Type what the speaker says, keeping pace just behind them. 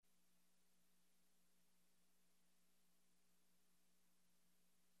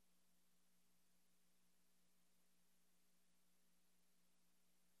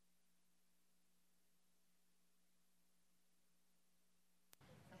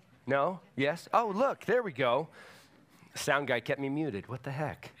No? Yes? Oh, look, there we go. Sound guy kept me muted. What the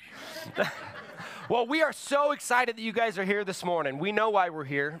heck? Well, we are so excited that you guys are here this morning. We know why we're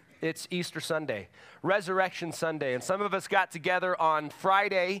here. It's Easter Sunday, Resurrection Sunday. And some of us got together on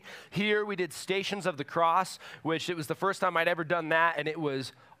Friday here. We did Stations of the Cross, which it was the first time I'd ever done that, and it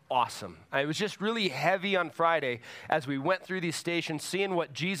was awesome. It was just really heavy on Friday as we went through these stations, seeing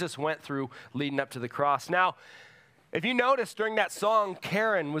what Jesus went through leading up to the cross. Now, if you noticed during that song,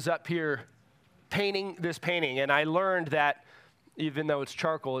 Karen was up here painting this painting, and I learned that even though it's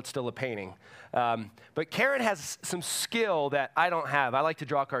charcoal, it's still a painting. But Karen has some skill that I don't have. I like to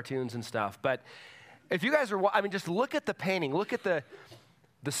draw cartoons and stuff. But if you guys are, just look at the painting. Look at the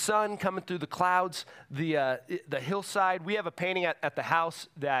sun coming through the clouds, the hillside. We have a painting at the house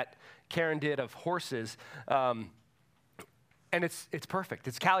that Karen did of horses. And it's perfect.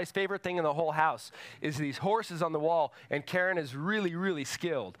 It's Callie's favorite thing in the whole house is these horses on the wall. And Karen is really, really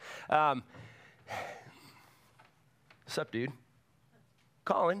skilled. What's up, dude?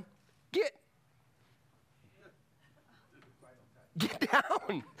 Colin, get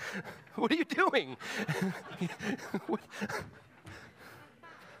down. What are you doing?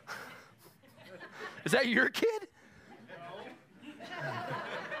 Is that your kid? No.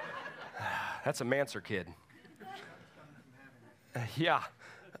 That's a Manser kid. Yeah.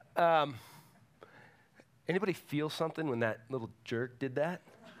 Anybody feel something when that little jerk did that?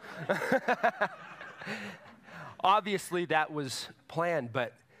 Obviously, that was planned,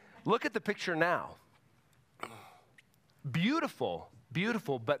 but look at the picture now. Beautiful,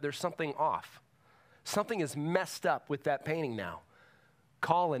 beautiful, but there's something off. Something is messed up with that painting now.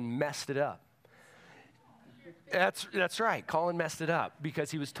 Colin messed it up. That's right. Colin messed it up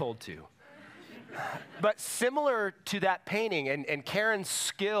because he was told to. But similar to that painting and Karen's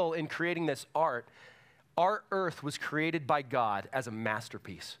skill in creating this art, our earth was created by God as a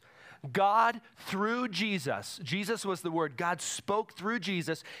masterpiece. God, through Jesus was the word. God spoke through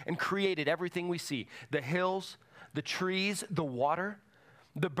Jesus and created everything we see. The hills, the trees, the water,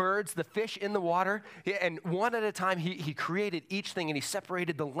 the birds, the fish in the water. And one at a time, he created each thing and he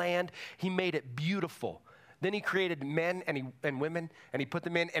separated the land. He made it beautiful. Then he created men and women and he put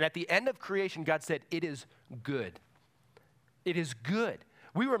them in. And at the end of creation, God said, it is good. It is good.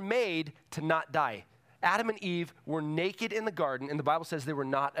 We were made to not die. Adam and Eve were naked in the garden, and the Bible says they were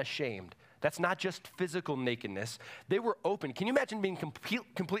not ashamed. That's not just physical nakedness. They were open. Can you imagine being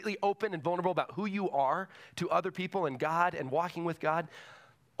completely open and vulnerable about who you are to other people and God and walking with God?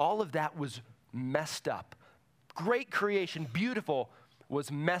 All of that was messed up. Great creation, beautiful,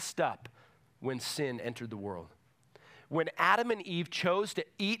 was messed up when sin entered the world. When Adam and Eve chose to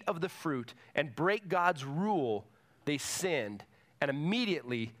eat of the fruit and break God's rule, they sinned. And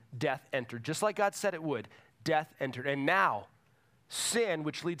immediately, death entered. Just like God said it would, death entered. And now, sin,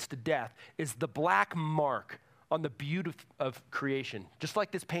 which leads to death, is the black mark on the beauty of creation. Just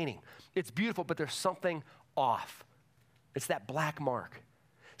like this painting. It's beautiful, but there's something off. It's that black mark.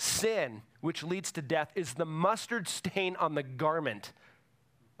 Sin, which leads to death, is the mustard stain on the garment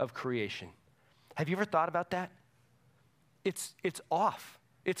of creation. Have you ever thought about that? It's off.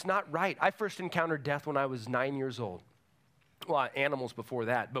 It's not right. I first encountered death when I was 9 years old. Well, animals before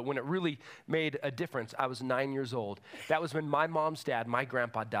that, but when it really made a difference, I was 9 years old. That was when my mom's dad, my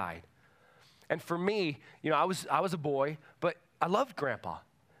grandpa, died. And for me, I was a boy, but I loved grandpa.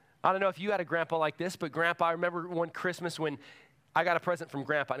 I don't know if you had a grandpa like this, but grandpa, I remember one Christmas when I got a present from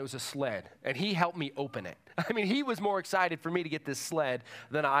grandpa, and it was a sled, and he helped me open it. He was more excited for me to get this sled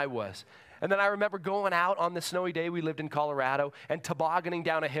than I was. And then I remember going out on the snowy day, we lived in Colorado, and tobogganing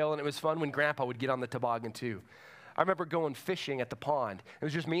down a hill, and it was fun when grandpa would get on the toboggan too. I remember going fishing at the pond. It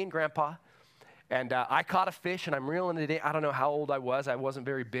was just me and grandpa. And I caught a fish, and I'm reeling it in. I don't know how old I was. I wasn't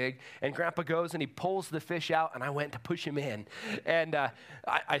very big. And grandpa goes, and he pulls the fish out, and I went to push him in. And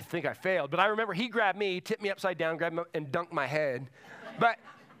I think I failed. But I remember he grabbed me, tipped me upside down, grabbed me, and dunked my head. But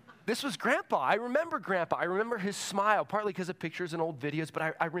this was grandpa. I remember grandpa. I remember his smile, partly because of pictures and old videos,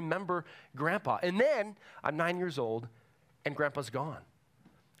 but I remember grandpa. And then I'm 9 years old, and grandpa's gone.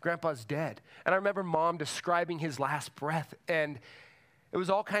 Grandpa's dead. And I remember mom describing his last breath, and it was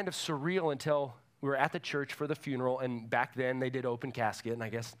all kind of surreal until we were at the church for the funeral, and back then they did open casket, and I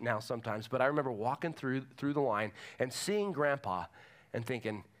guess now sometimes, but I remember walking through the line and seeing grandpa and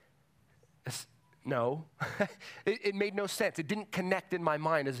thinking, no, it made no sense. It didn't connect in my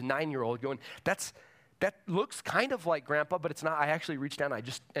mind as a 9-year-old going, that looks kind of like grandpa, but it's not. I actually reached down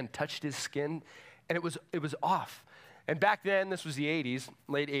and touched his skin, and it was off. And back then, this was the 80s,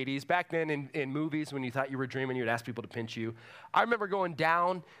 late 80s. Back then in movies, when you thought you were dreaming, you would ask people to pinch you. I remember going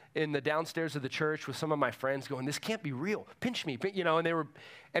down in the downstairs of the church with some of my friends going, this can't be real. Pinch me,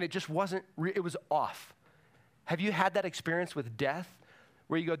 and it just wasn't, it was off. Have you had that experience with death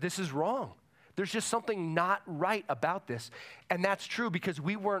where you go, this is wrong? There's just something not right about this. And that's true because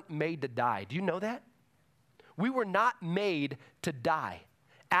we weren't made to die. Do you know that? We were not made to die.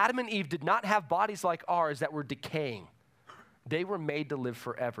 Adam and Eve did not have bodies like ours that were decaying. They were made to live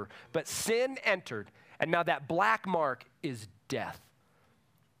forever. But sin entered, and now that black mark is death.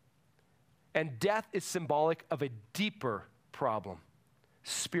 And death is symbolic of a deeper problem,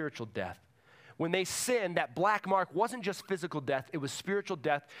 spiritual death. When they sinned, that black mark wasn't just physical death, it was spiritual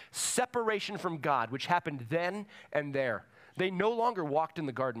death, separation from God, which happened then and there. They no longer walked in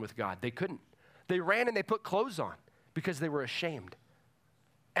the garden with God. They couldn't. They ran and they put clothes on because they were ashamed.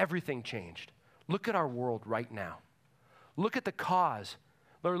 Everything changed. Look at our world right now. Look at the cause,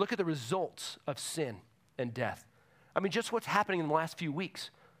 or look at the results of sin and death. I mean, just what's happening in the last few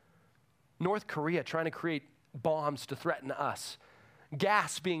weeks. North Korea trying to create bombs to threaten us.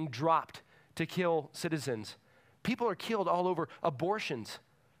 Gas being dropped to kill citizens. People are killed all over. Abortions.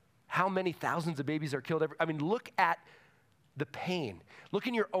 How many thousands of babies are killed look at the pain. Look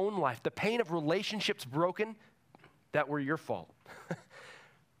in your own life. The pain of relationships broken that were your fault.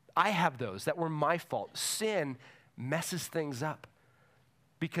 I have those that were my fault. Sin messes things up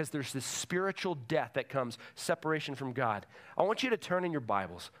because there's this spiritual death that comes, separation from God. I want you to turn in your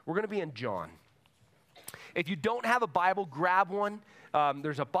Bibles. We're going to be in John. If you don't have a Bible, grab one.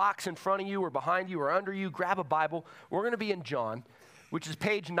 There's a box in front of you or behind you or under you. Grab a Bible. We're going to be in John, which is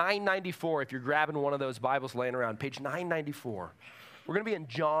page 994 if you're grabbing one of those Bibles laying around. Page 994. We're going to be in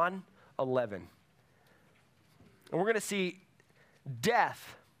John 11. And we're going to see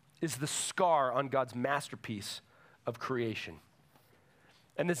death is the scar on God's masterpiece of creation.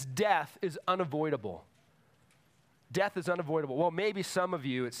 And this death is unavoidable. Death is unavoidable. Well, maybe some of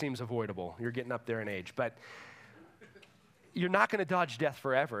you, it seems avoidable. You're getting up there in age. But you're not going to dodge death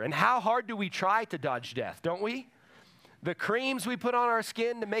forever. And how hard do we try to dodge death, don't we? The creams we put on our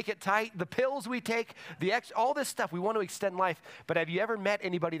skin to make it tight, the pills we take, all this stuff, we want to extend life. But have you ever met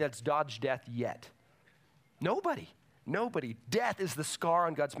anybody that's dodged death yet? Nobody. Nobody. Death is the scar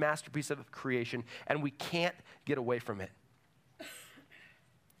on God's masterpiece of creation, and we can't get away from it.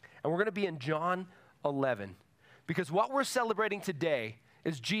 And we're going to be in John 11, because what we're celebrating today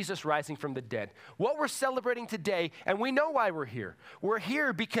is Jesus rising from the dead. What we're celebrating today, and we know why we're here. We're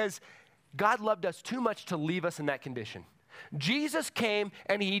here because God loved us too much to leave us in that condition. Jesus came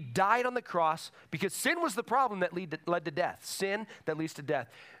and he died on the cross because sin was the problem that led to death. Sin that leads to death.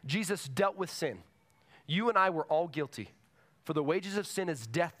 Jesus dealt with sin. You and I were all guilty. For the wages of sin is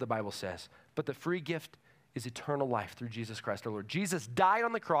death, the Bible says. But the free gift is eternal life through Jesus Christ our Lord. Jesus died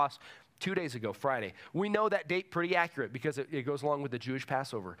on the cross 2 days ago, Friday. We know that date pretty accurate because it goes along with the Jewish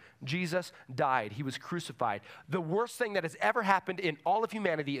Passover. Jesus died. He was crucified. The worst thing that has ever happened in all of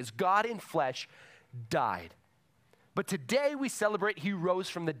humanity is God in flesh died. But today we celebrate he rose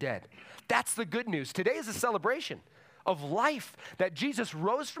from the dead. That's the good news. Today is a celebration of life, that Jesus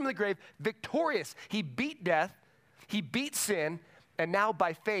rose from the grave victorious. He beat death, he beat sin, and now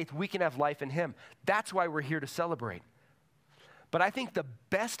by faith we can have life in him. That's why we're here to celebrate. But I think the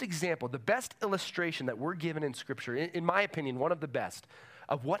best example, the best illustration that we're given in Scripture, in my opinion, one of the best,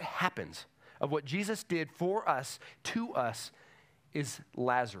 of what happens, of what Jesus did for us, to us, is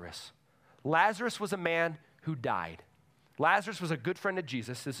Lazarus. Lazarus was a man who died. Lazarus was a good friend of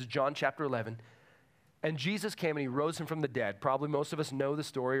Jesus. This is John chapter 11. And Jesus came and he rose him from the dead. Probably most of us know the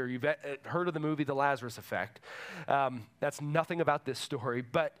story, or you've heard of the movie The Lazarus Effect. That's nothing about this story,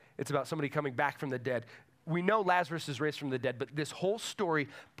 but it's about somebody coming back from the dead. We know Lazarus is raised from the dead, but this whole story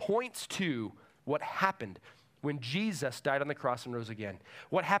points to what happened when Jesus died on the cross and rose again.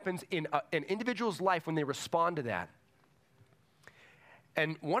 What happens in an individual's life when they respond to that.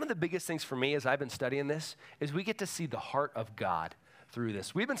 And one of the biggest things for me as I've been studying this is we get to see the heart of God through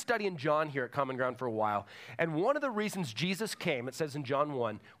this. We've been studying John here at Common Ground for a while, and one of the reasons Jesus came, it says in John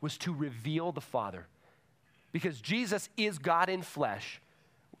 1, was to reveal the Father. Because Jesus is God in flesh.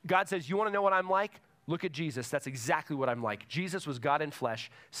 God says, you want to know what I'm like? Look at Jesus. That's exactly what I'm like. Jesus was God in flesh,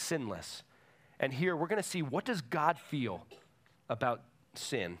 sinless. And here we're going to see, what does God feel about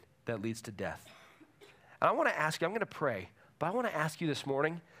sin that leads to death? And I want to ask you, I'm going to pray, but I want to ask you this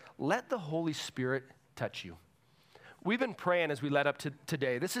morning, let the Holy Spirit touch you. We've been praying as we led up to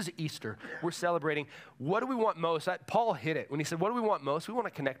today. This is Easter. We're celebrating. What do we want most? Paul hit it when he said, what do we want most? We want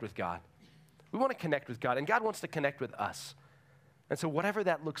to connect with God. We want to connect with God, and God wants to connect with us. And so whatever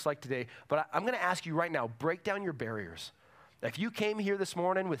that looks like today, but I'm going to ask you right now, break down your barriers. If you came here this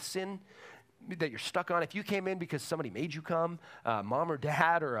morning with sin that you're stuck on, if you came in because somebody made you come, mom or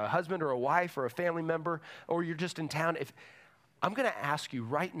dad or a husband or a wife or a family member, or you're just in town, I'm going to ask you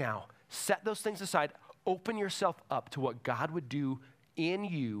right now, set those things aside, open yourself up to what God would do in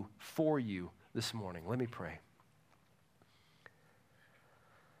you, for you this morning. Let me pray.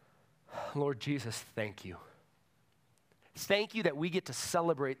 Lord Jesus, thank you. Thank you that we get to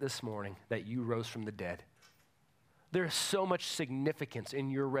celebrate this morning that you rose from the dead. There is so much significance in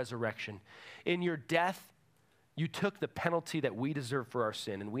your resurrection. In your death, you took the penalty that we deserve for our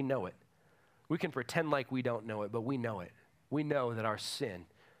sin, and we know it. We can pretend like we don't know it, but we know it. We know that our sin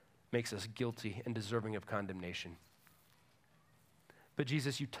makes us guilty and deserving of condemnation. But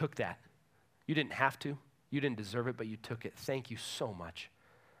Jesus, you took that. You didn't have to. You didn't deserve it, but you took it. Thank you so much.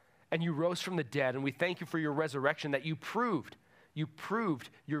 And you rose from the dead, and we thank you for your resurrection, that you proved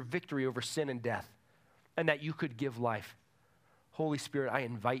your victory over sin and death, and that you could give life. Holy Spirit, I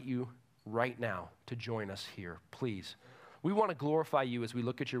invite you right now to join us here, please. We want to glorify you as we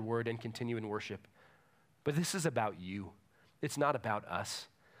look at your word and continue in worship. But this is about you. It's not about us.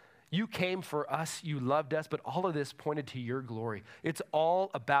 You came for us, you loved us, but all of this pointed to your glory. It's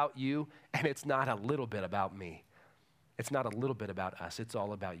all about you, and it's not a little bit about me. It's not a little bit about us. It's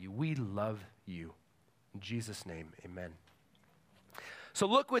all about you. We love you. In Jesus' name, amen. So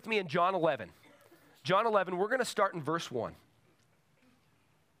look with me in John 11. John 11, we're going to start in verse 1.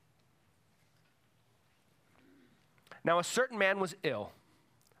 Now a certain man was ill,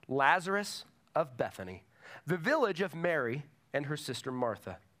 Lazarus of Bethany, the village of Mary and her sister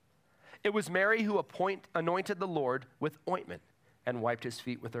Martha. It was Mary who anointed the Lord with ointment and wiped his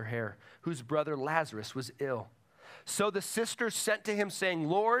feet with her hair, whose brother Lazarus was ill. So the sisters sent to him, saying,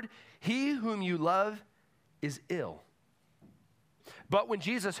 Lord, he whom you love is ill. But when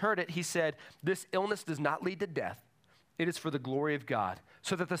Jesus heard it, he said, this illness does not lead to death. It is for the glory of God,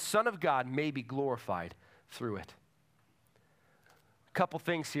 so that the Son of God may be glorified through it. A couple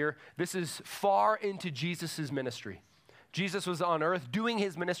things here. This is far into Jesus' ministry. Jesus was on earth doing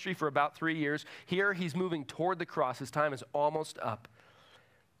his ministry for about 3 years. Here he's moving toward the cross. His time is almost up.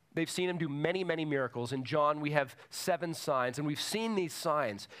 They've seen him do many, many miracles. In John, we have 7 signs, and we've seen these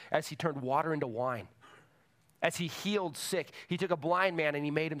signs as he turned water into wine, as he healed sick. He took a blind man and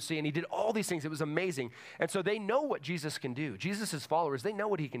he made him see, and he did all these things. It was amazing. And so they know what Jesus can do. Jesus' followers, they know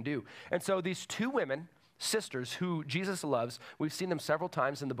what he can do. And so these 2 women, sisters, who Jesus loves, we've seen them several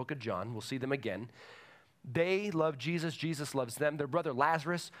times in the book of John. We'll see them again. They love Jesus. Jesus loves them. Their brother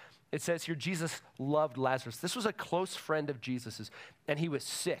Lazarus, it says here, Jesus loved Lazarus. This was a close friend of Jesus's, and he was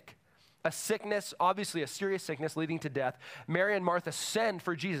sick. A sickness, obviously a serious sickness leading to death. Mary and Martha send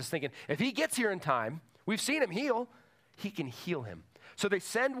for Jesus, thinking, if he gets here in time, we've seen him heal, he can heal him. So they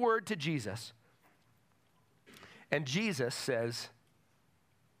send word to Jesus, and Jesus says,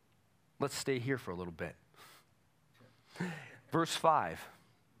 let's stay here for a little bit. Verse 5.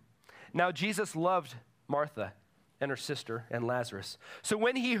 Now Jesus loved Martha and her sister and Lazarus. So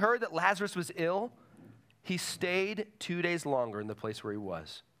when he heard that Lazarus was ill, he stayed 2 days longer in the place where he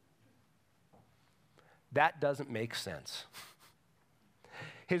was. That doesn't make sense.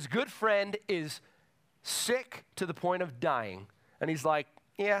 His good friend is sick to the point of dying, and he's like,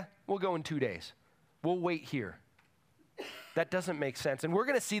 yeah, we'll go in 2 days. We'll wait here. That doesn't make sense. And we're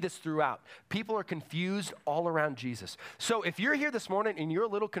going to see this throughout. People are confused all around Jesus. So if you're here this morning and you're a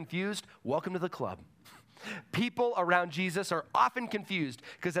little confused, welcome to the club. People around Jesus are often confused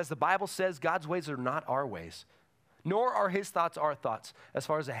because, as the Bible says, God's ways are not our ways, nor are his thoughts our thoughts. As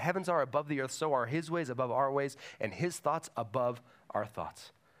far as the heavens are above the earth, so are his ways above our ways, and his thoughts above our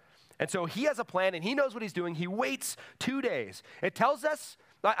thoughts. And so he has a plan, and he knows what he's doing. He waits 2 days. It tells us,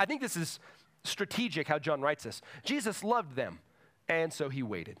 I think this is strategic how John writes this. Jesus loved them, and so he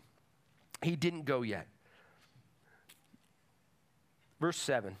waited. He didn't go yet. Verse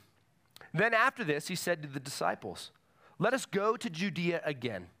 7. Then after this, he said to the disciples, let us go to Judea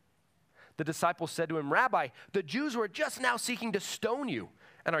again. The disciples said to him, Rabbi, the Jews were just now seeking to stone you,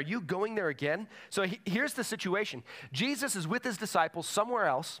 and are you going there again? So here's the situation. Jesus is with his disciples somewhere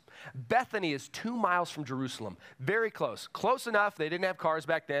else. Bethany is 2 miles from Jerusalem. Very close. Close enough. They didn't have cars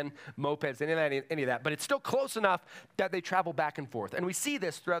back then, mopeds, any of that. But it's still close enough that they travel back and forth. And we see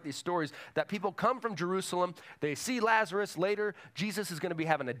this throughout these stories, that people come from Jerusalem. They see Lazarus. Later, Jesus is going to be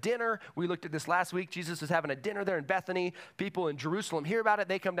having a dinner. We looked at this last week. Jesus is having a dinner there in Bethany. People in Jerusalem hear about it.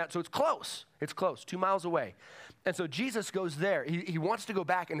 They come down. So it's close. It's close, 2 miles away. And so Jesus goes there. He wants to go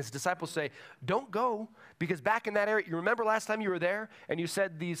back, and his disciples say, don't go, because back in that area, you remember last time you were there, and you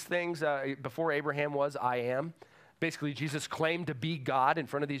said these things before Abraham was, I am. Basically, Jesus claimed to be God in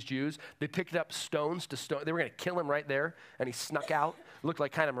front of these Jews. They picked up stones to stone. They were going to kill him right there, and he snuck out. It looked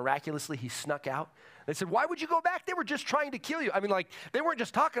like kind of miraculously he snuck out. They said, why would you go back? They were just trying to kill you. I mean, like, they weren't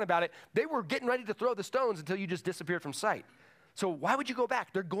just talking about it. They were getting ready to throw the stones until you just disappeared from sight. So why would you go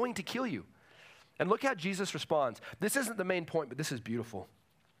back? They're going to kill you. And look how Jesus responds. This isn't the main point, but this is beautiful.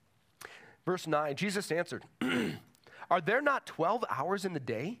 Verse 9, Jesus answered, are there not 12 hours in the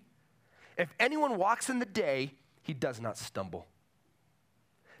day? If anyone walks in the day, he does not stumble,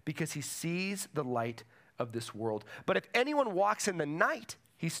 because he sees the light of this world. But if anyone walks in the night,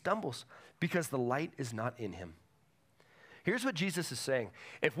 he stumbles, because the light is not in him. Here's what Jesus is saying.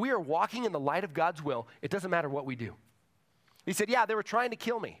 If we are walking in the light of God's will, it doesn't matter what we do. He said, yeah, they were trying to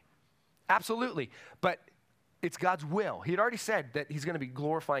kill me. Absolutely. But it's God's will. He had already said that he's going to be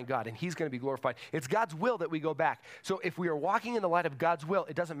glorifying God, and he's going to be glorified. It's God's will that we go back. So if we are walking in the light of God's will,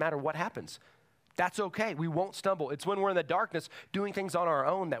 it doesn't matter what happens. That's okay. We won't stumble. It's when we're in the darkness doing things on our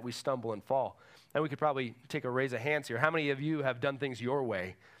own that we stumble and fall. And we could probably take a raise of hands here. How many of you have done things your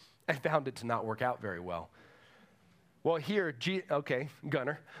way and found it to not work out very well? Well, here, okay,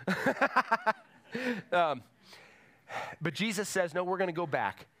 Gunner. But Jesus says, no, we're going to go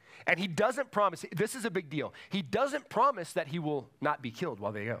back. And he doesn't promise, this is a big deal. He doesn't promise that he will not be killed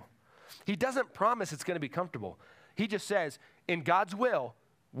while they go. He doesn't promise it's going to be comfortable. He just says, in God's will,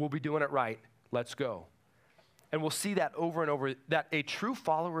 we'll be doing it right. Let's go. And we'll see that over and over, that a true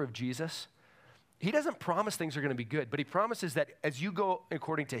follower of Jesus, he doesn't promise things are going to be good, but he promises that as you go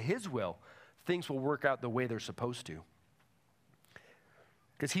according to his will, things will work out the way they're supposed to.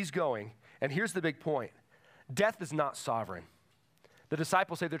 Because he's going, and here's the big point. Death is not sovereign. The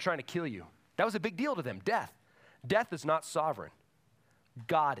disciples say they're trying to kill you. That was a big deal to them, death. Death is not sovereign.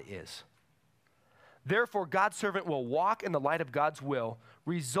 God is. Therefore, God's servant will walk in the light of God's will,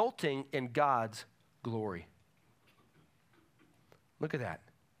 resulting in God's glory. Look at that.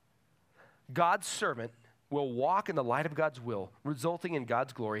 God's servant will walk in the light of God's will, resulting in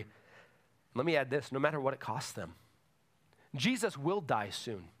God's glory. Let me add this, no matter what it costs them. Jesus will die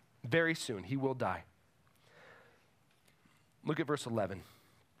soon, very soon. He will die. Look at verse 11.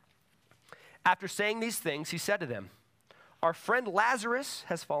 After saying these things, he said to them, our friend Lazarus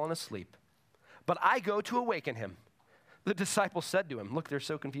has fallen asleep, but I go to awaken him. The disciples said to him, look, they're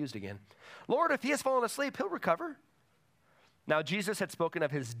so confused again. Lord, if he has fallen asleep, he'll recover. Now Jesus had spoken of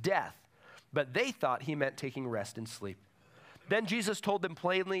his death, but they thought he meant taking rest and sleep. Then Jesus told them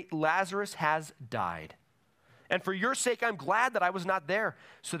plainly, Lazarus has died. And for your sake, I'm glad that I was not there,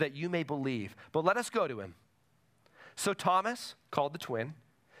 so that you may believe. But let us go to him. So Thomas, called the twin,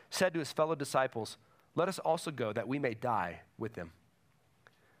 said to his fellow disciples, let us also go that we may die with him.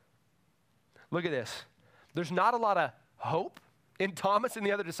 Look at this. There's not a lot of hope in Thomas and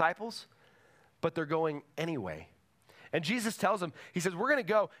the other disciples, but they're going anyway. And Jesus tells them, he says, we're going to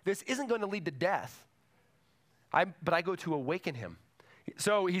go. This isn't going to lead to death, but I go to awaken him.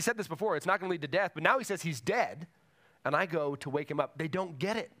 So he said this before, it's not going to lead to death, but now he says he's dead, and I go to wake him up. They don't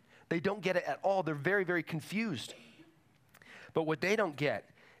get it. They don't get it at all. They're very, very confused. But what they don't get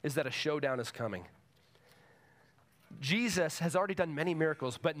is that a showdown is coming. Jesus has already done many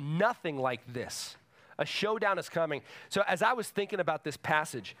miracles, but nothing like this. A showdown is coming. So as I was thinking about this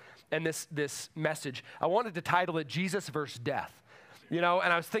passage and this message, I wanted to title it Jesus versus Death. You know,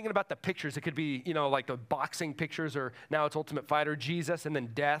 and I was thinking about the pictures. It could be, you know, like the boxing pictures, or now it's Ultimate Fighter, Jesus, and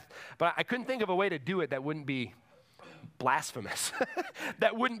then death. But I couldn't think of a way to do it that wouldn't be blasphemous,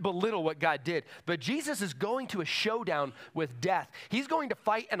 that wouldn't belittle what God did. But Jesus is going to a showdown with death. He's going to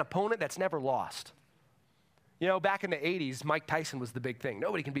fight an opponent that's never lost. You know, back in the 80s, Mike Tyson was the big thing.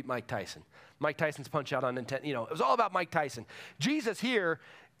 Nobody can beat Mike Tyson. Mike Tyson's Punch Out on Nintendo, you know, it was all about Mike Tyson. Jesus here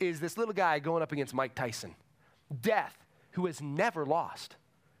is this little guy going up against Mike Tyson. Death, who has never lost,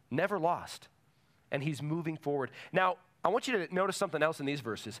 and he's moving forward. Now, I want you to notice something else in these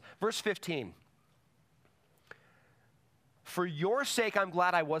verses. Verse 15, for your sake, I'm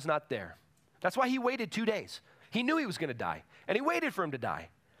glad I was not there. That's why he waited 2 days. He knew he was going to die, and he waited for him to die,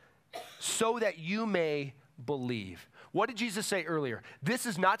 so that you may believe. What did Jesus say earlier? This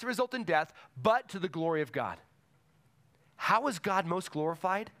is not to result in death, but to the glory of God. How is God most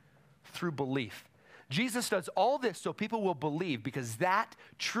glorified? Through belief. Jesus does all this so people will believe, because that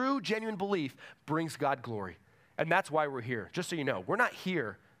true, genuine belief brings God glory. And that's why we're here. Just so you know, we're not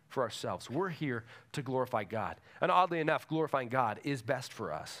here for ourselves. We're here to glorify God. And oddly enough, glorifying God is best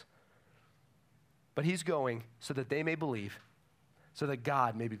for us. But he's going so that they may believe, so that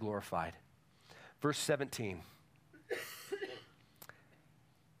God may be glorified. Verse 17.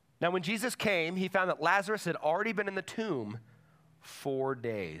 Now when Jesus came, he found that Lazarus had already been in the tomb 4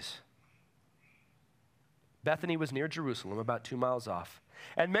 days. Bethany was near Jerusalem, about 2 miles off.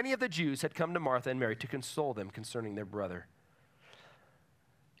 And many of the Jews had come to Martha and Mary to console them concerning their brother.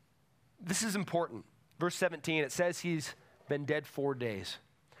 This is important. Verse 17, it says he's been dead 4 days.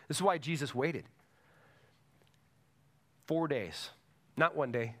 This is why Jesus waited. 4 days, not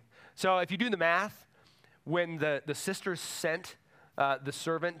 1 day. So if you do the math, when the sisters sent the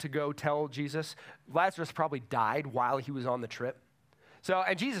servant to go tell Jesus, Lazarus probably died while he was on the trip. So,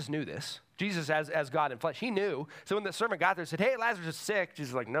 and Jesus knew this. Jesus, as God in flesh, he knew. So when the servant got there and said, hey, Lazarus is sick, Jesus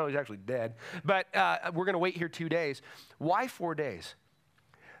is like, no, he's actually dead. But we're going to wait here 2 days. Why 4 days?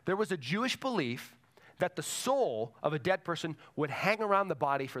 There was a Jewish belief that the soul of a dead person would hang around the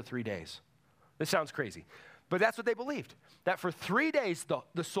body for 3 days. This sounds crazy, but that's what they believed. That for 3 days,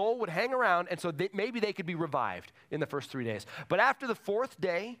 the soul would hang around, and so maybe they could be revived in the first 3 days. But after the 4th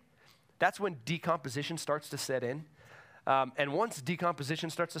day, that's when decomposition starts to set in. And once decomposition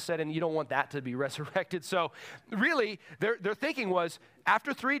starts to set in, you don't want that to be resurrected. So really, their thinking was,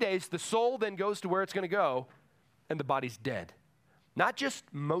 after 3 days, the soul then goes to where it's going to go, and the body's dead. Not just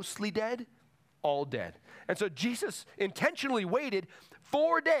mostly dead, all dead. And so Jesus intentionally waited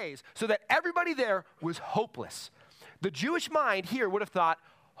 4 days so that everybody there was hopeless. The Jewish mind here would have thought,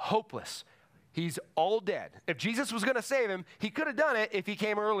 hopeless. He's all dead. If Jesus was going to save him, he could have done it if he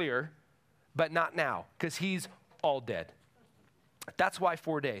came earlier, but not now, because he's all dead. That's why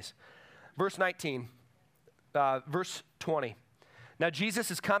 4 days. Verse 19, verse 20. Now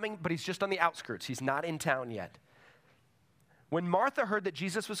Jesus is coming, but he's just on the outskirts. He's not in town yet. When Martha heard that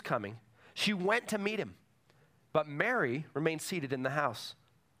Jesus was coming, she went to meet him, but Mary remained seated in the house.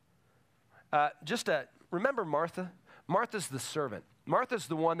 Remember Martha? Martha's the servant. Martha's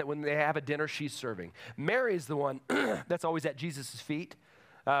the one that when they have a dinner, she's serving. Mary is the one that's always at Jesus' feet.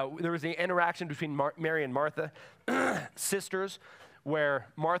 There was the interaction between Mary and Martha, sisters, where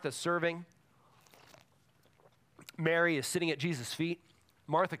Martha's serving. Mary is sitting at Jesus' feet.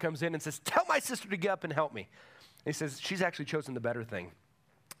 Martha comes in and says, tell my sister to get up and help me. And he says, she's actually chosen the better thing.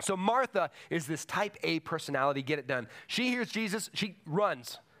 So Martha is this type A personality, get it done. She hears Jesus, she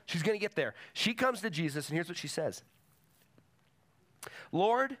runs. She's going to get there. She comes to Jesus, and here's what she says.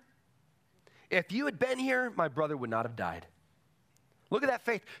 Lord, if you had been here, my brother would not have died. Look at that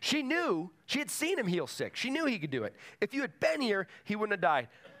faith. She knew, she had seen him heal sick. She knew he could do it. If you had been here, he wouldn't have died.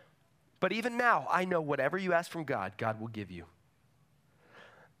 But even now, I know whatever you ask from God, God will give you.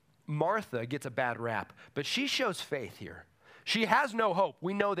 Martha gets a bad rap, but she shows faith here. She has no hope.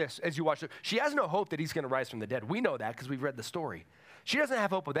 We know this as you watch it. She has no hope that he's going to rise from the dead. We know that because we've read the story. She doesn't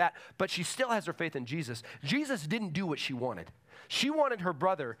have hope with that, but she still has her faith in Jesus. Jesus didn't do what she wanted. She wanted her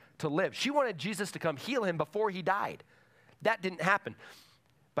brother to live. She wanted Jesus to come heal him before he died. That didn't happen.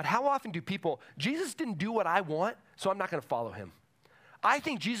 But how often do people, Jesus didn't do what I want, so I'm not going to follow him. I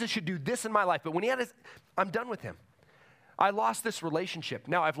think Jesus should do this in my life, but when he had his, I'm done with him. I lost this relationship.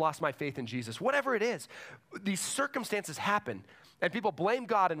 Now I've lost my faith in Jesus. Whatever it is, these circumstances happen, and people blame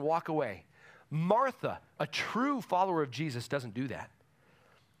God and walk away. Martha, a true follower of Jesus, doesn't do that.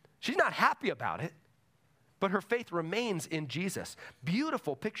 She's not happy about it, but her faith remains in Jesus.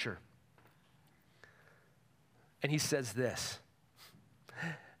 Beautiful picture. And he says this.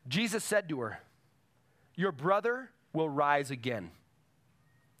 Jesus said to her, your brother will rise again.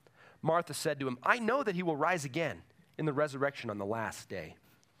 Martha said to him, I know that he will rise again in the resurrection on the last day.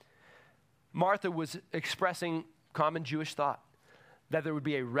 Martha was expressing common Jewish thought that there would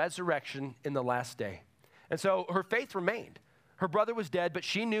be a resurrection in the last day. And so her faith remained. Her brother was dead, but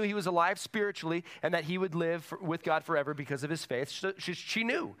she knew he was alive spiritually and that he would live with God forever because of his faith. So she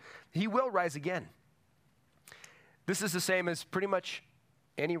knew he will rise again. This is the same as pretty much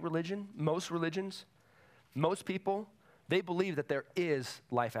any religion, most religions. Most people, they believe that there is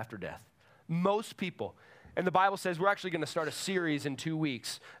life after death. Most people. And the Bible says we're actually going to start a series in 2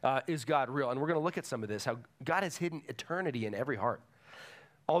 weeks, Is God Real? And we're going to look at some of this, how God has hidden eternity in every heart.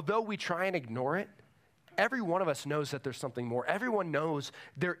 Although we try and ignore it, every one of us knows that there's something more. Everyone knows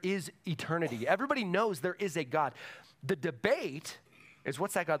there is eternity. Everybody knows there is a God. The debate is,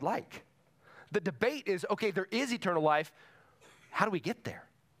 what's that God like? The debate is, okay, there is eternal life. How do we get there?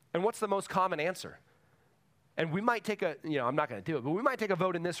 And what's the most common answer? And we might take I'm not going to do it, but we might take a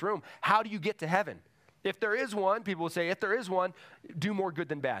vote in this room. How do you get to heaven? If there is one, people will say, if there is one, do more good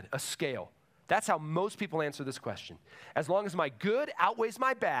than bad, a scale. That's how most people answer this question. As long as my good outweighs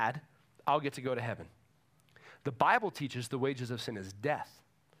my bad, I'll get to go to heaven. The Bible teaches the wages of sin is death.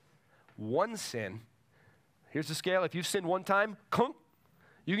 One sin, here's the scale. If you've sinned one time,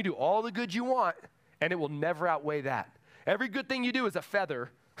 you can do all the good you want, and it will never outweigh that. Every good thing you do is a feather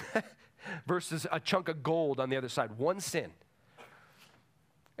versus a chunk of gold on the other side. One sin.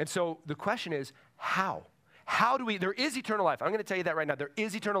 And so the question is, how? there is eternal life. I'm going to tell you that right now. There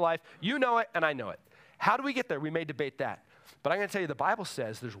is eternal life. You know it, and I know it. How do we get there? We may debate that. But I'm going to tell you, the Bible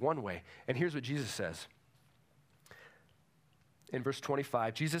says there's one way. And here's what Jesus says. In verse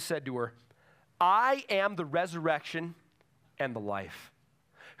 25, Jesus said to her, I am the resurrection and the life.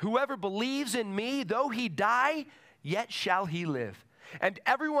 Whoever believes in me, though he die, yet shall he live. And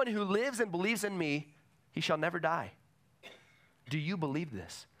everyone who lives and believes in me, he shall never die. Do you believe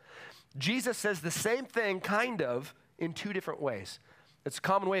this? Jesus says the same thing kind of in two different ways. It's a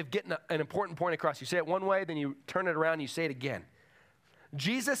common way of getting an important point across. You say it one way, then you turn it around and you say it again.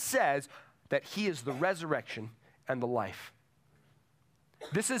 Jesus says that he is the resurrection and the life.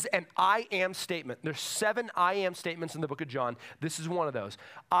 This is an I am statement. There's 7 I am statements in the book of John. This is one of those.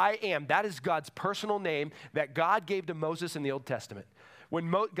 I am, that is God's personal name that God gave to Moses in the Old Testament.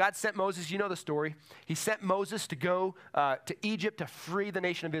 When God sent Moses, you know the story. He sent Moses to go to Egypt to free the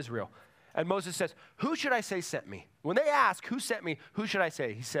nation of Israel. And Moses says, who should I say sent me? When they ask, who sent me, who should I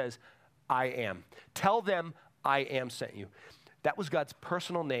say? He says, I am. Tell them I am sent you. That was God's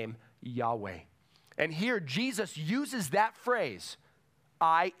personal name, Yahweh. And here Jesus uses that phrase,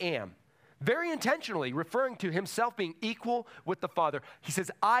 I am, very intentionally referring to himself being equal with the Father. He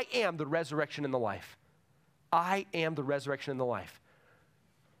says, I am the resurrection and the life. I am the resurrection and the life.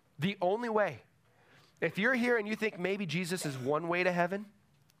 The only way. If you're here and you think maybe Jesus is one way to heaven,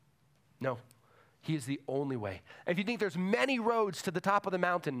 no, he is the only way. If you think there's many roads to the top of the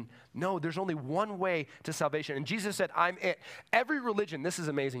mountain, no, there's only one way to salvation. And Jesus said, I'm it. Every religion, this is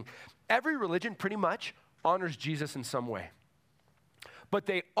amazing, every religion pretty much honors Jesus in some way. But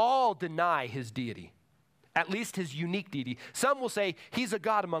they all deny his deity, at least his unique deity. Some will say he's a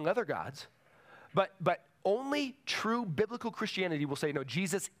God among other gods, but only true biblical Christianity will say, no,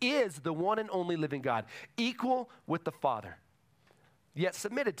 Jesus is the one and only living God, equal with the Father, yet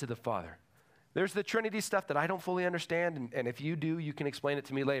submitted to the Father. There's the Trinity stuff that I don't fully understand, and if you do, you can explain it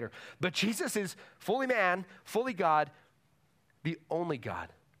to me later. But Jesus is fully man, fully God, the only God,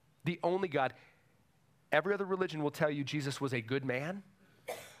 the only God. Every other religion will tell you Jesus was a good man,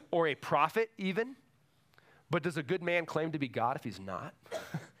 or a prophet even. But does a good man claim to be God if he's not?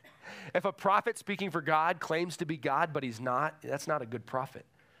 If a prophet speaking for God claims to be God, but he's not, that's not a good prophet.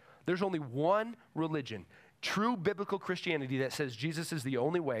 There's only one religion, true biblical Christianity, that says Jesus is the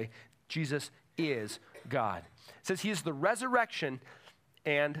only way. Jesus is God. It says he is the resurrection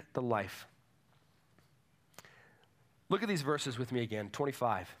and the life. Look at these verses with me again,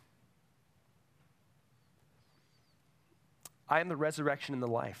 25. I am the resurrection and the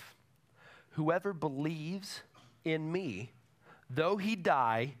life. Whoever believes in me, though he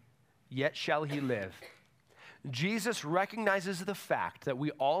die, yet shall he live. Jesus recognizes the fact that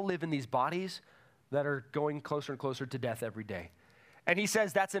we all live in these bodies that are going closer and closer to death every day. And he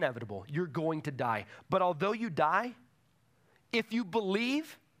says that's inevitable. You're going to die. But although you die, if you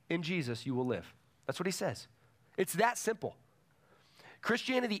believe in Jesus, you will live. That's what he says. It's that simple.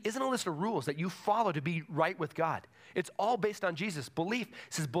 Christianity isn't a list of rules that you follow to be right with God. It's all based on Jesus. Belief. He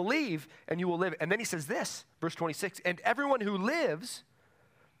says, believe and you will live. And then he says this, verse 26, and everyone who lives,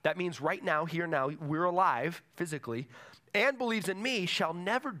 that means right now, here now, we're alive physically, and believes in me shall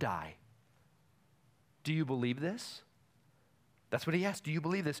never die. Do you believe this? That's what he asked. Do you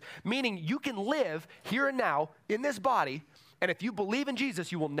believe this? Meaning you can live here and now in this body, and if you believe in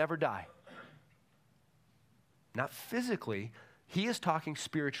Jesus, you will never die. Not physically. He is talking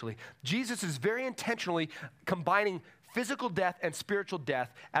spiritually. Jesus is very intentionally combining physical death and spiritual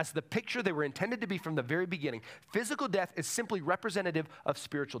death as the picture they were intended to be from the very beginning. Physical death is simply representative of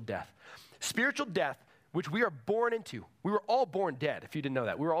spiritual death. Spiritual death, which we are born into. We were all born dead, if you didn't know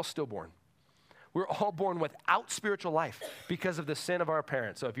that. We were all stillborn. We're all born without spiritual life because of the sin of our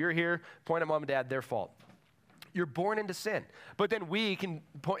parents. So if you're here, point at mom and dad, their fault. You're born into sin. But then we can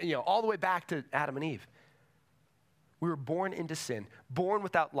point, all the way back to Adam and Eve. We were born into sin, born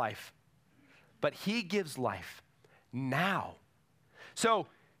without life. But he gives life now. So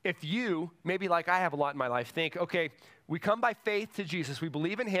if you, maybe like I have a lot in my life, think, okay, we come by faith to Jesus, we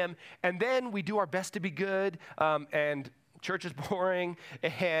believe in him, and then we do our best to be good, and church is boring,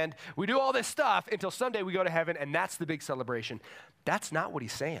 and we do all this stuff until someday we go to heaven, and that's the big celebration. That's not what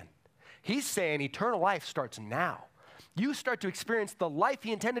he's saying. He's saying eternal life starts now. You start to experience the life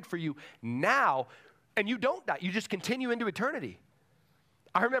he intended for you now, and you don't die. You just continue into eternity.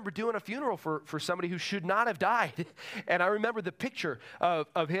 I remember doing a funeral for somebody who should not have died, and I remember the picture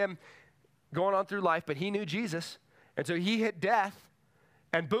of him going on through life, but he knew Jesus, and so he hit death,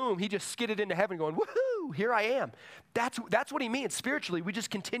 and boom, he just skidded into heaven going, woohoo, here I am. That's what he means. Spiritually, we just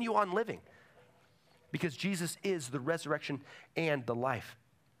continue on living because Jesus is the resurrection and the life.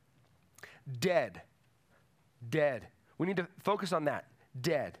 Dead, Dead. We need to focus on that.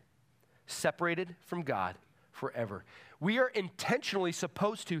 Dead. Separated from God forever. We are intentionally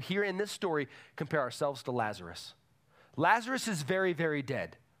supposed to, here in this story, compare ourselves to Lazarus. Lazarus is very, very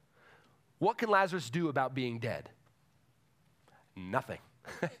dead. What can Lazarus do about being dead? Nothing.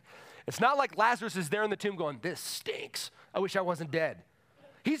 It's not like Lazarus is there in the tomb going, this stinks. I wish I wasn't dead.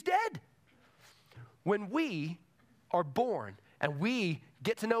 He's dead. When we are born and we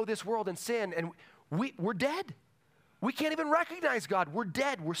get to know this world and sin, and we're dead. We can't even recognize God. We're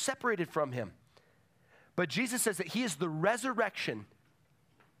dead. We're separated from him. But Jesus says that he is the resurrection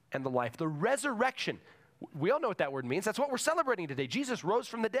and the life. The resurrection. We all know what that word means. That's what we're celebrating today. Jesus rose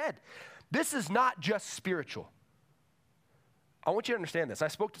from the dead. This is not just spiritual. I want you to understand this. I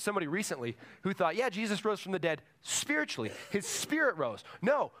spoke to somebody recently who thought, yeah, Jesus rose from the dead spiritually. His spirit rose.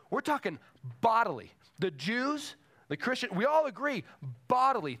 No, we're talking bodily. The Jews, the Christian, we all agree,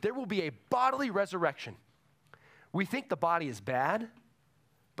 bodily. There will be a bodily resurrection. We think the body is bad,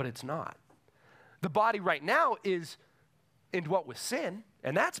 but it's not. The body right now is indwelt with sin,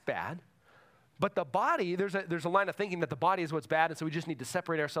 and that's bad. But the body, there's a line of thinking that the body is what's bad, and so we just need to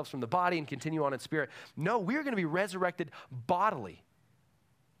separate ourselves from the body and continue on in spirit. No, we're going to be resurrected bodily.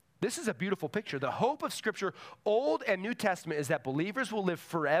 This is a beautiful picture. The hope of Scripture, Old and New Testament, is that believers will live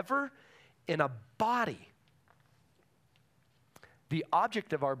forever in a body. The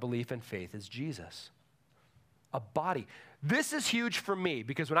object of our belief and faith is Jesus. A body. This is huge for me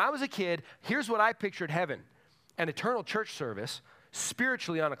because when I was a kid, here's what I pictured heaven: an eternal church service,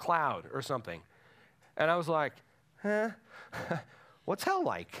 spiritually on a cloud or something. And I was like, what's hell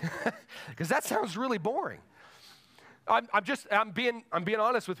like? Because that sounds really boring. I'm being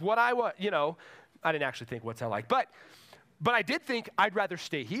honest with what I was, I didn't actually think what's hell like, but I did think I'd rather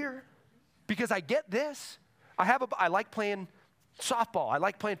stay here because I get this. I like playing softball. I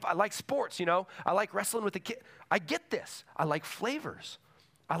like sports, I like wrestling with the kid. I get this. I like flavors.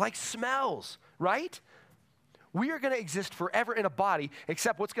 I like smells, right? We are going to exist forever in a body,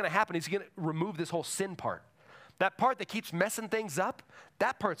 except what's going to happen is he's going to remove this whole sin part. That part that keeps messing things up,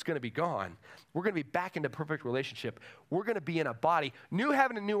 that part's going to be gone. We're going to be back into perfect relationship. We're going to be in a body. New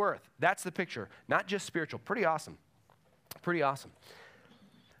heaven and new earth. That's the picture. Not just spiritual. Pretty awesome. Pretty awesome.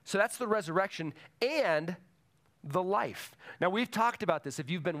 So that's the resurrection and the life. Now, we've talked about this if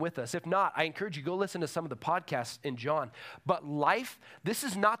you've been with us. If not, I encourage you, go listen to some of the podcasts in John. But life, this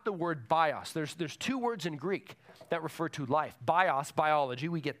is not the word bios. There's two words in Greek that refer to life. Bios, biology,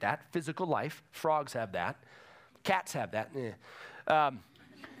 we get that. Physical life. Frogs have that. Cats have that.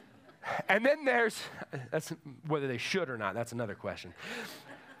 And then that's whether they should or not, that's another question.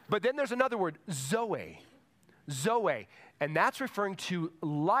 But then there's another word, zoe. Zoe. And that's referring to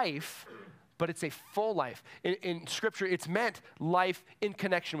life, but it's a full life. In Scripture, it's meant life in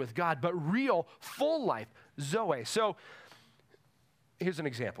connection with God, but real, full life, Zoe. So here's an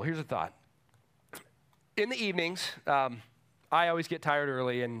example. Here's a thought. In the evenings, I always get tired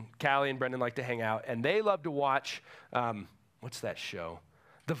early, and Callie and Brendan like to hang out, and they love to watch, what's that show?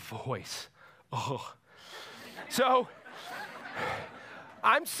 The Voice. Oh. So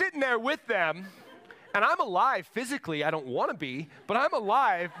I'm sitting there with them, and I'm alive physically. I don't want to be, but I'm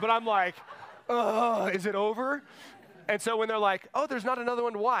alive, but I'm like, is it over? And so when they're like, oh, there's not another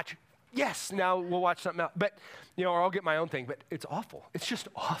one to watch. Yes, now we'll watch something else. But, or I'll get my own thing. But it's awful. It's just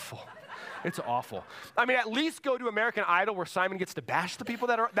awful. It's awful. I mean, at least go to American Idol where Simon gets to bash the people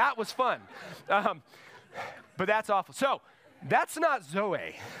that was fun. But that's awful. So that's not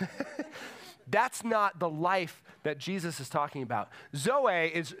Zoe. That's not the life that Jesus is talking about. Zoe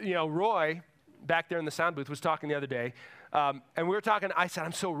is, Roy back there in the sound booth was talking the other day. And we were talking, I said,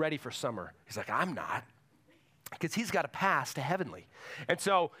 I'm so ready for summer. He's like, I'm not. Because he's got a pass to heavenly. And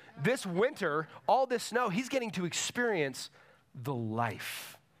so this winter, all this snow, he's getting to experience the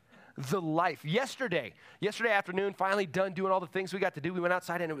life. The life. Yesterday afternoon, finally done doing all the things we got to do. We went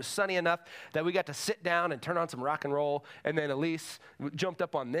outside and it was sunny enough that we got to sit down and turn on some rock and roll. And then Elise jumped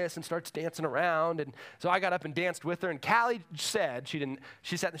up on this and starts dancing around. And so I got up and danced with her. And Callie said,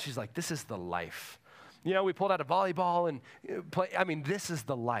 she sat and she's like, this is the life. We pulled out a volleyball and play. I mean, this is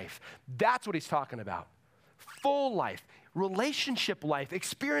the life. That's what he's talking about. Full life, relationship life,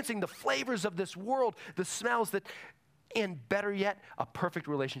 experiencing the flavors of this world, the smells and better yet, a perfect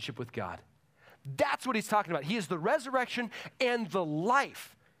relationship with God. That's what he's talking about. He is the resurrection and the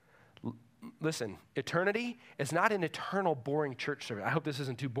life. Listen, eternity is not an eternal, boring church service. I hope this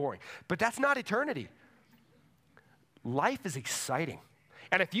isn't too boring, but that's not eternity. Life is exciting.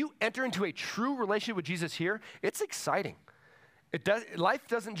 And if you enter into a true relationship with Jesus here, it's exciting. Life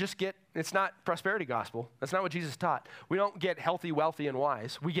doesn't just it's not prosperity gospel. That's not what Jesus taught. We don't get healthy, wealthy, and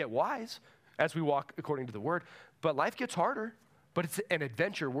wise. We get wise, as we walk according to the word. But life gets harder, but it's an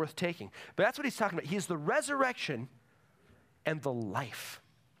adventure worth taking. But that's what he's talking about. He is the resurrection and the life.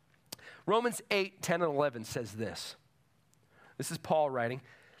 Romans 8, 10, and 11 says this. This is Paul writing.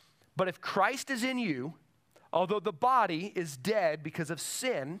 But if Christ is in you, although the body is dead because of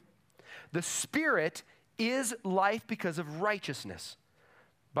sin, the spirit is life because of righteousness.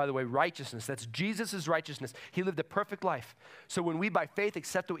 By the way, righteousness, that's Jesus' righteousness. He lived a perfect life. So when we by faith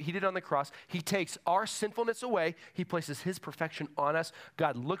accept what he did on the cross, he takes our sinfulness away. He places his perfection on us.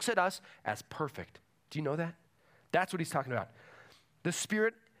 God looks at us as perfect. Do you know that? That's what he's talking about. The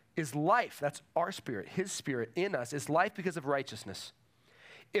spirit is life. That's our spirit. His spirit in us is life because of righteousness.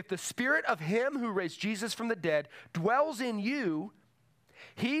 If the spirit of him who raised Jesus from the dead dwells in you,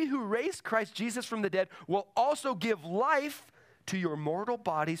 he who raised Christ Jesus from the dead will also give life to your mortal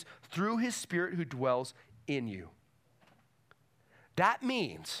bodies through his spirit who dwells in you. That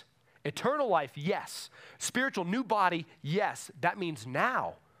means eternal life, yes. Spiritual new body, yes. That means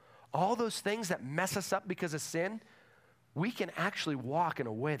now, all those things that mess us up because of sin, we can actually walk in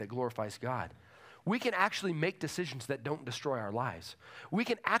a way that glorifies God. We can actually make decisions that don't destroy our lives. We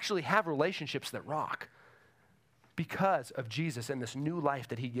can actually have relationships that rock because of Jesus and this new life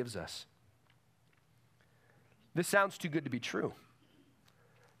that he gives us. This sounds too good to be true,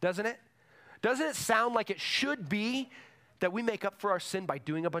 doesn't it? Doesn't it sound like it should be that we make up for our sin by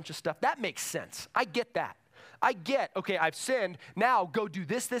doing a bunch of stuff? That makes sense. I get that. I get, okay, I've sinned, now go do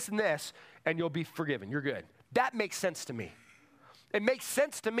this, this, and this, and you'll be forgiven. You're good. That makes sense to me. It makes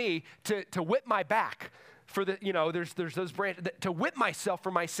sense to me to whip my back for the, there's those branches, to whip myself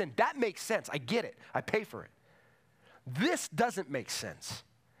for my sin. That makes sense. I get it. I pay for it. This doesn't make sense.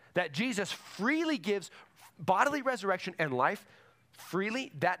 That Jesus freely gives bodily resurrection and life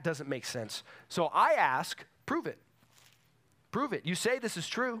freely, that doesn't make sense. So I ask, prove it. Prove it. You say this is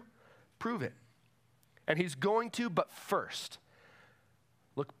true, prove it. And he's going to, but first,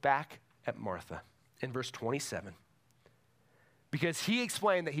 look back at Martha in verse 27. Because he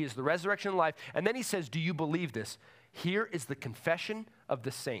explained that he is the resurrection and life, and then he says, do you believe this? Here is the confession of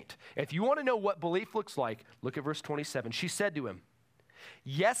the saint. If you want to know what belief looks like, look at verse 27. She said to him,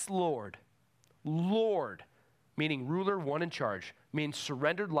 yes, Lord, Lord, meaning ruler, one in charge, means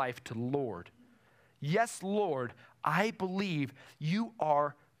surrendered life to Lord. Yes, Lord, I believe you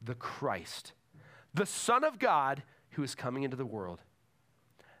are the Christ, the Son of God who is coming into the world.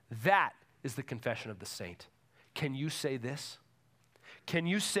 That is the confession of the saint. Can you say this? Can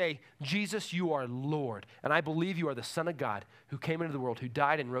you say, Jesus, you are Lord, and I believe you are the Son of God who came into the world, who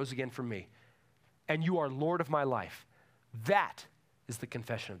died and rose again for me, and you are Lord of my life? That is the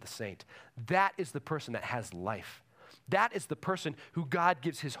confession of the saint. That is the person that has life. That is the person who God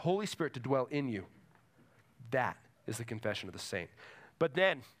gives his Holy Spirit to dwell in you. That is the confession of the saint. But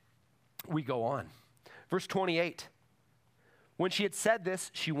then we go on. Verse 28. When she had said this,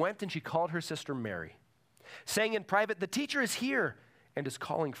 she went and she called her sister Mary, saying in private, the teacher is here and is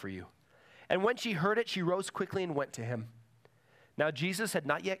calling for you. And when she heard it, she rose quickly and went to him. Now Jesus had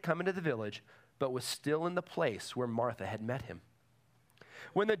not yet come into the village, but was still in the place where Martha had met him.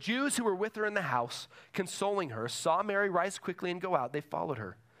 When the Jews who were with her in the house, consoling her, saw Mary rise quickly and go out, they followed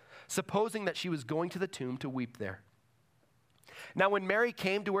her, supposing that she was going to the tomb to weep there. Now when Mary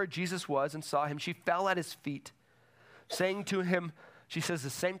came to where Jesus was and saw him, she fell at his feet, saying to him, she says the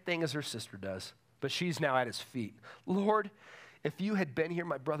same thing as her sister does, but she's now at his feet. Lord, if you had been here,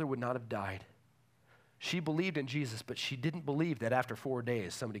 my brother would not have died. She believed in Jesus, but she didn't believe that after 4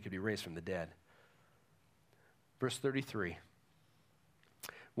 days somebody could be raised from the dead. Verse 33.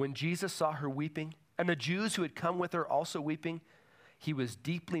 When Jesus saw her weeping, and the Jews who had come with her also weeping, he was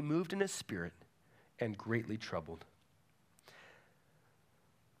deeply moved in his spirit and greatly troubled.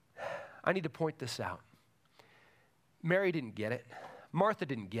 I need to point this out. Mary didn't get it. Martha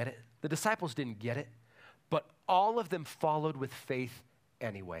didn't get it. The disciples didn't get it. But all of them followed with faith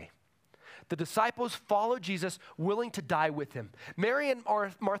anyway. The disciples followed Jesus, willing to die with him. Mary and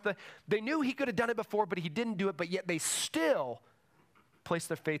Martha, they knew he could have done it before, but he didn't do it, but yet they still placed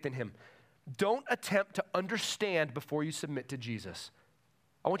their faith in him. Don't attempt to understand before you submit to Jesus.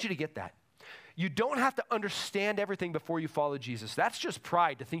 I want you to get that. You don't have to understand everything before you follow Jesus. That's just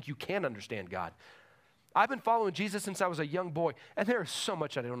pride to think you can understand God. I've been following Jesus since I was a young boy, and there is so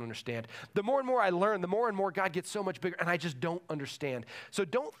much I don't understand. The more and more I learn, the more and more God gets so much bigger, and I just don't understand. So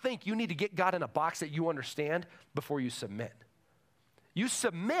don't think you need to get God in a box that you understand before you submit. You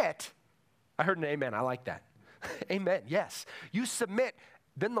submit. I heard an amen. I like that. Amen. Yes. You submit,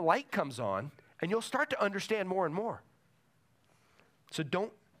 then the light comes on, and you'll start to understand more and more. So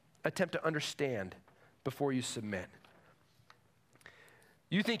don't attempt to understand before you submit.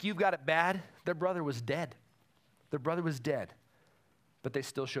 You think you've got it bad? Their brother was dead. Their brother was dead, but they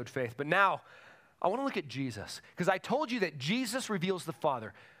still showed faith. But now, I want to look at Jesus, because I told you that Jesus reveals the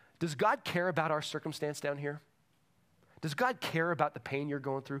Father. Does God care about our circumstance down here? Does God care about the pain you're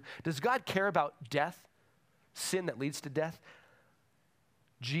going through? Does God care about death, sin that leads to death?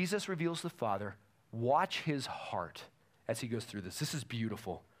 Jesus reveals the Father. Watch his heart as he goes through this. This is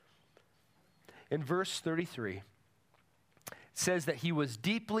beautiful. In verse 33, it says that he was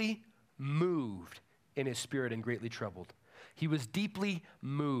deeply moved in his spirit and greatly troubled. He was deeply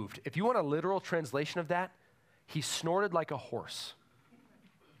moved. If you want a literal translation of that, he snorted like a horse.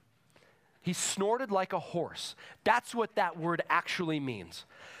 He snorted like a horse. That's what that word actually means.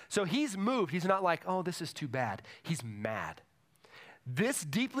 So he's moved. He's not like, oh, this is too bad. He's mad. This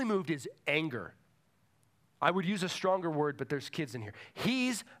deeply moved is anger. I would use a stronger word, but there's kids in here.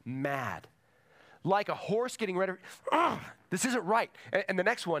 He's mad. Like a horse getting ready. This isn't right. And the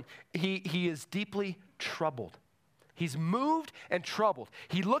next one, he is deeply troubled. He's moved and troubled.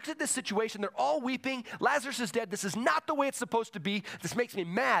 He looks at this situation. They're all weeping. Lazarus is dead. This is not the way it's supposed to be. This makes me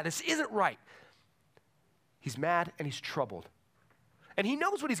mad. This isn't right. He's mad and he's troubled. And he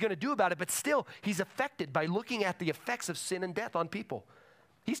knows what he's going to do about it, but still, he's affected by looking at the effects of sin and death on people.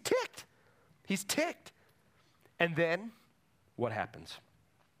 He's ticked. He's ticked. And then, what happens?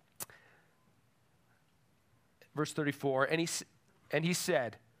 Verse 34, and he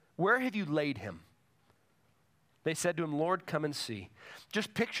said, where have you laid him? They said to him, Lord, come and see.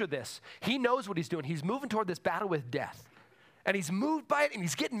 Just picture this. He knows what he's doing. He's moving toward this battle with death. And he's moved by it, and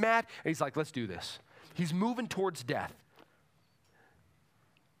he's getting mad, and he's like, let's do this. He's moving towards death.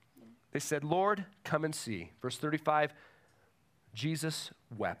 They said, Lord, come and see. Verse 35, Jesus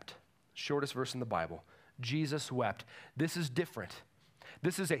wept. Shortest verse in the Bible. Jesus wept. This is different.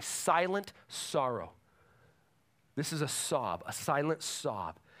 This is a silent sorrow. This is a sob, a silent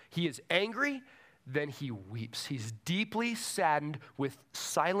sob. He is angry, then he weeps. He's deeply saddened with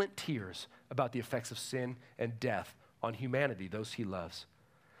silent tears about the effects of sin and death on humanity, those he loves.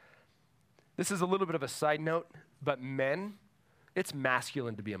 This is a little bit of a side note, but men, it's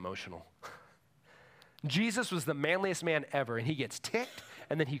masculine to be emotional. Jesus was the manliest man ever, and he gets ticked,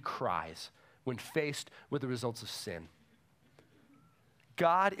 and then he cries when faced with the results of sin.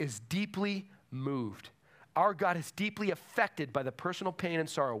 God is deeply moved. Our God is deeply affected by the personal pain and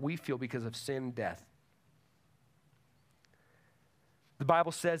sorrow we feel because of sin and death. The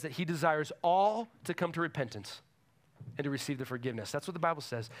Bible says that he desires all to come to repentance and to receive the forgiveness. That's what the Bible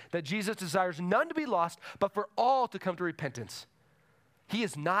says, that Jesus desires none to be lost, but for all to come to repentance. He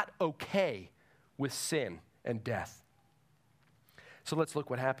is not okay with sin and death. So let's look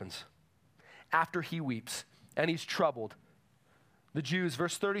what happens. After he weeps and he's troubled, the Jews,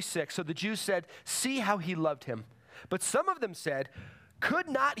 verse 36, so the Jews said, see how he loved him. But some of them said, could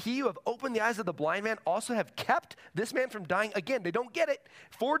not he who have opened the eyes of the blind man also have kept this man from dying? Again, they don't get it.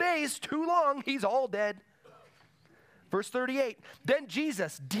 4 days, too long, he's all dead. Verse 38, then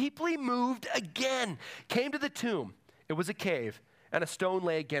Jesus, deeply moved again, came to the tomb. It was a cave, and a stone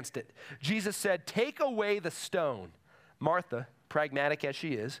lay against it. Jesus said, take away the stone. Martha, pragmatic as she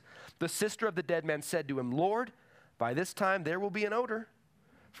is, the sister of the dead man, said to him, Lord, by this time there will be an odor,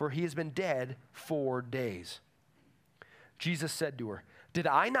 for he has been dead 4 days. Jesus said to her, did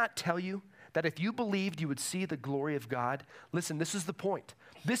I not tell you that if you believed you would see the glory of God? Listen, this is the point.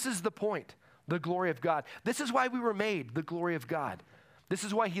 This is the point, the glory of God. This is why we were made, the glory of God. This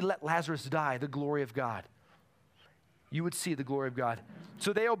is why he let Lazarus die, the glory of God. You would see the glory of God.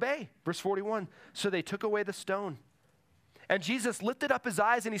 So they obey. Verse 41, so they took away the stone. And Jesus lifted up his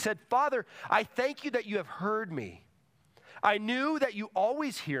eyes and he said, Father, I thank you that you have heard me. I knew that you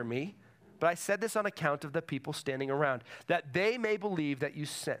always hear me, but I said this on account of the people standing around, that they may believe that you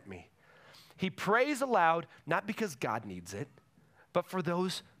sent me. He prays aloud, not because God needs it, but for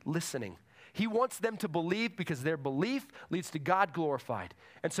those listening. He wants them to believe because their belief leads to God glorified.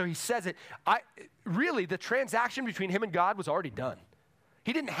 And so he says it. Really, the transaction between him and God was already done.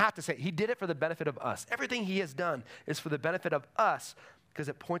 He didn't have to say it. He did it for the benefit of us. Everything he has done is for the benefit of us because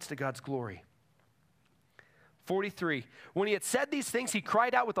it points to God's glory. 43, when he had said these things, he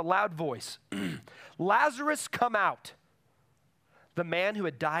cried out with a loud voice, Lazarus, come out. The man who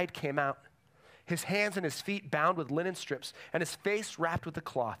had died came out, his hands and his feet bound with linen strips, and his face wrapped with a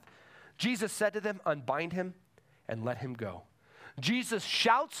cloth. Jesus said to them, unbind him and let him go. Jesus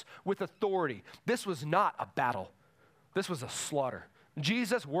shouts with authority. This was not a battle. This was a slaughter.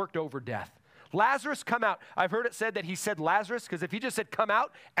 Jesus worked over death. Lazarus, come out. I've heard it said that he said Lazarus because if he just said come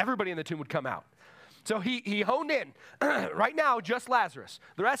out, everybody in the tomb would come out. So he honed in. Right now, just Lazarus.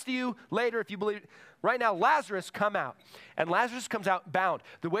 The rest of you later, if you believe. Right now, Lazarus come out. And Lazarus comes out bound.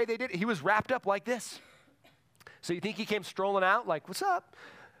 The way they did it, he was wrapped up like this. So you think he came strolling out like, what's up?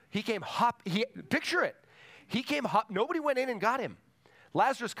 He came picture it. He came nobody went in and got him.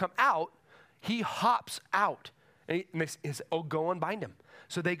 Lazarus come out, he hops out. And they say, oh, go unbind him.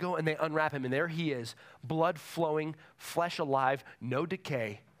 So they go and they unwrap him, and there he is, blood flowing, flesh alive, no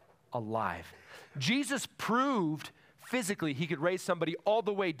decay, alive. Jesus proved physically he could raise somebody all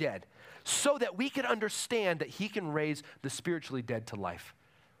the way dead so that we could understand that he can raise the spiritually dead to life.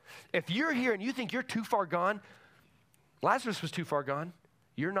 If you're here and you think you're too far gone, Lazarus was too far gone.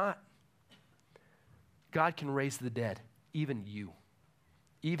 You're not. God can raise the dead, even you,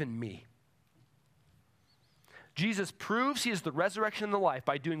 even me. Jesus proves he is the resurrection and the life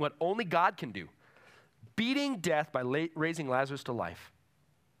by doing what only God can do, beating death by raising Lazarus to life.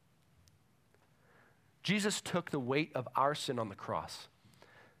 Jesus took the weight of our sin on the cross.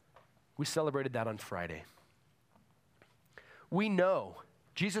 We celebrated that on Friday. We know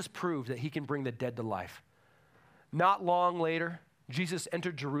Jesus proved that he can bring the dead to life. Not long later, Jesus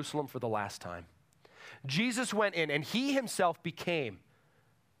entered Jerusalem for the last time. Jesus went in and he himself became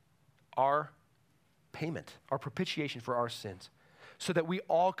our payment, our propitiation for our sins, so that we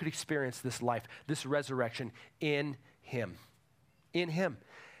all could experience this life, this resurrection in him. In him.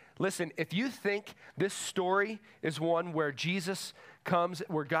 Listen, if you think this story is one where Jesus comes,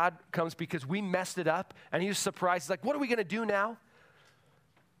 where God comes because we messed it up and he was surprised, he's like, what are we going to do now?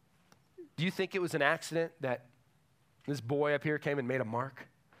 Do you think it was an accident that this boy up here came and made a mark?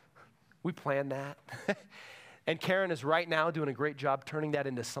 We planned that. And Karen is right now doing a great job turning that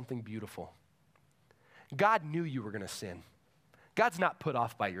into something beautiful. God knew you were going to sin. God's not put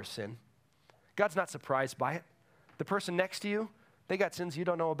off by your sin. God's not surprised by it. The person next to you, they got sins you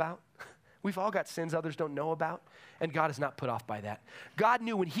don't know about. We've all got sins others don't know about, and God is not put off by that. God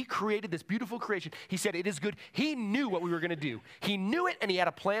knew when he created this beautiful creation, he said it is good. He knew what we were going to do. He knew it, and he had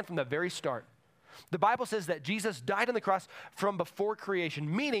a plan from the very start. The Bible says that Jesus died on the cross from before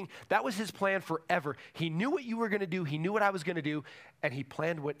creation, meaning that was his plan forever. He knew what you were going to do. He knew what I was going to do, and he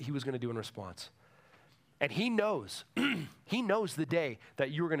planned what he was going to do in response. And he knows, he knows the day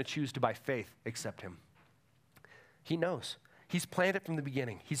that you are going to choose to, by faith, accept him. He knows. He's planned it from the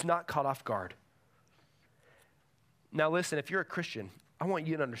beginning. He's not caught off guard. Now listen, if you're a Christian, I want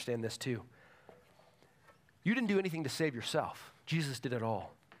you to understand this too. You didn't do anything to save yourself. Jesus did it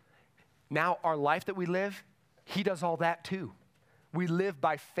all. Now our life that we live, he does all that too. We live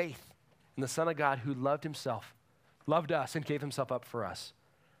by faith in the Son of God who loved himself, loved us, and gave himself up for us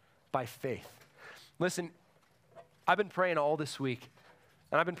by faith. Listen, I've been praying all this week,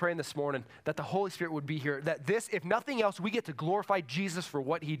 and I've been praying this morning that the Holy Spirit would be here, that this, if nothing else, we get to glorify Jesus for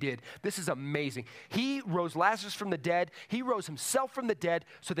what he did. This is amazing. He rose Lazarus from the dead. He rose himself from the dead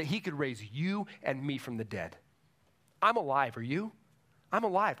so that he could raise you and me from the dead. I'm alive. Are you? I'm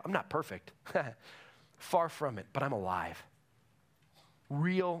alive. I'm not perfect. Far from it, but I'm alive.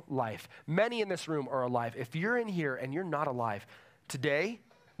 Real life. Many in this room are alive. If you're in here and you're not alive, today,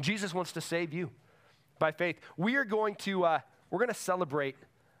 Jesus wants to save you by faith. We are going to, we're going to celebrate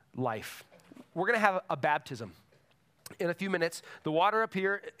life. We're going to have a baptism in a few minutes. The water up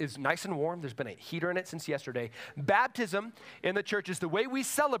here is nice and warm. There's been a heater in it since yesterday. Baptism in the church is the way we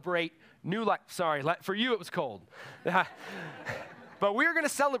celebrate new life. Sorry, for you it was cold. But we're going to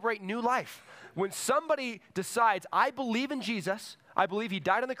celebrate new life. When somebody decides, I believe in Jesus, I believe he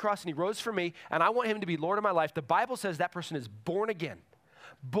died on the cross and he rose for me, and I want him to be Lord of my life, the Bible says that person is born again.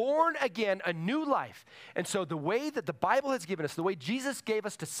 Born again, a new life. And so the way that the Bible has given us, the way Jesus gave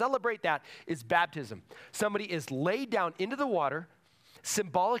us to celebrate that is baptism. Somebody is laid down into the water,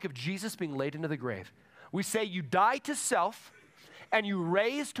 symbolic of Jesus being laid into the grave. We say you die to self and you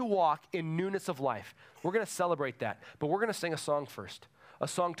raise to walk in newness of life. We're going to celebrate that, but we're going to sing a song first, a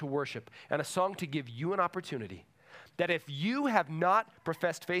song to worship, and a song to give you an opportunity that if you have not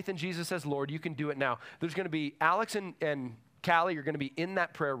professed faith in Jesus as Lord, you can do it now. There's going to be Alex and Callie, you're going to be in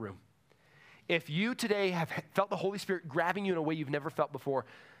that prayer room. If you today have felt the Holy Spirit grabbing you in a way you've never felt before,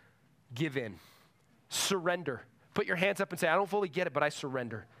 give in. Surrender. Put your hands up and say, I don't fully get it, but I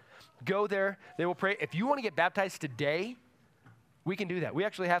surrender. Go there. They will pray. If you want to get baptized today, we can do that. We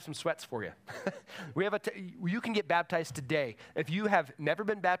actually have some sweats for you. You can get baptized today. If you have never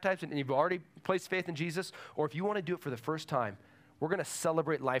been baptized and you've already placed faith in Jesus, or if you want to do it for the first time, we're going to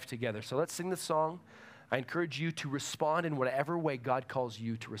celebrate life together. So let's sing this song. I encourage you to respond in whatever way God calls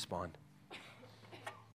you to respond.